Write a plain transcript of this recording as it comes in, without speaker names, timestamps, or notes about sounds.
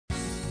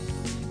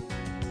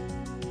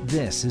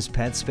This is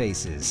Pet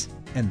Spaces,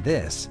 and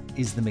this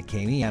is the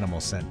McKamey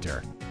Animal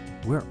Center.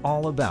 We're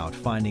all about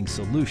finding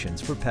solutions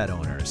for pet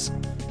owners.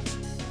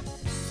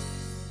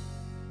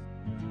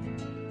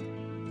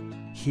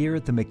 Here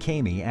at the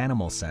McKamey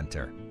Animal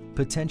Center,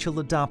 potential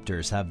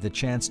adopters have the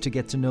chance to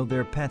get to know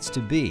their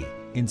pets-to-be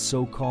in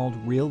so-called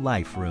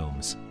real-life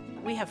rooms.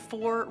 We have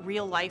 4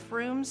 real-life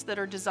rooms that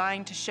are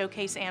designed to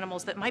showcase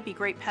animals that might be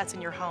great pets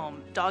in your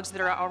home. Dogs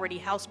that are already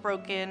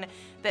housebroken,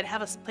 that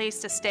have a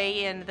place to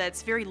stay in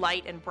that's very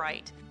light and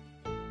bright.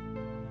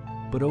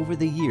 But over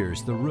the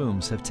years, the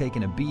rooms have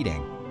taken a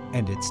beating,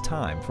 and it's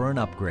time for an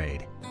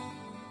upgrade.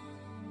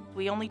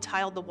 We only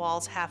tiled the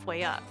walls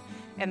halfway up,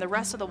 and the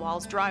rest of the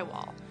walls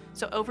drywall.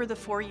 So over the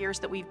 4 years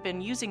that we've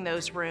been using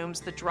those rooms,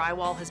 the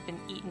drywall has been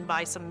eaten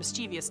by some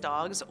mischievous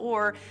dogs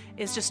or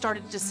is just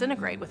started to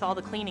disintegrate with all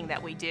the cleaning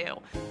that we do.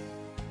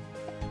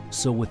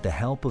 So with the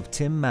help of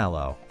Tim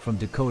Mallow from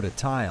Dakota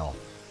Tile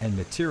and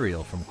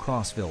material from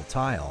Crossville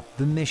Tile,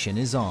 the mission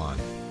is on.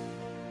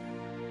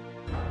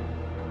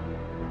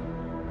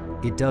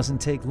 It doesn't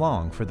take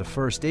long for the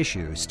first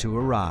issues to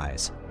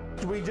arise.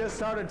 We just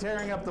started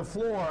tearing up the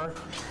floor,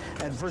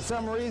 and for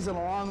some reason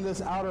along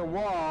this outer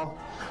wall,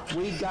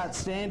 we've got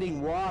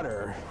standing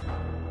water.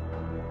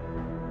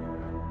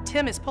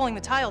 Tim is pulling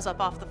the tiles up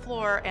off the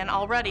floor, and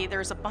already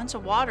there's a bunch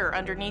of water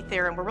underneath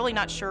there, and we're really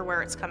not sure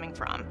where it's coming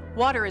from.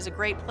 Water is a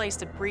great place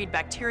to breed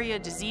bacteria,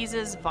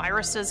 diseases,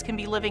 viruses can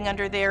be living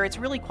under there. It's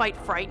really quite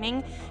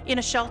frightening in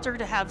a shelter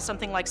to have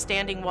something like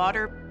standing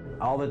water.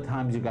 All the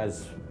times you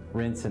guys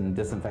rinse and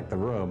disinfect the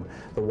room,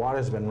 the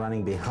water's been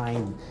running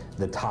behind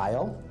the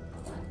tile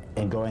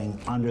and going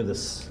under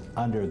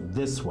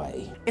this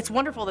way. It's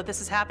wonderful that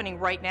this is happening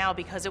right now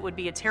because it would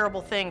be a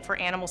terrible thing for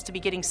animals to be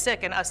getting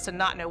sick and us to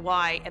not know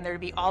why, and there to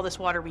be all this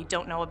water we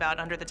don't know about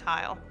under the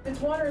tile. If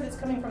it's water that's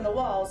coming from the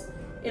walls,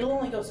 it'll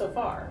only go so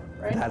far,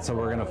 right? That's what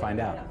we're going to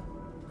find out.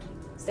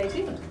 Stay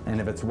tuned.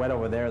 And if it's wet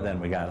over there, then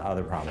we got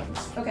other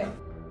problems. Okay.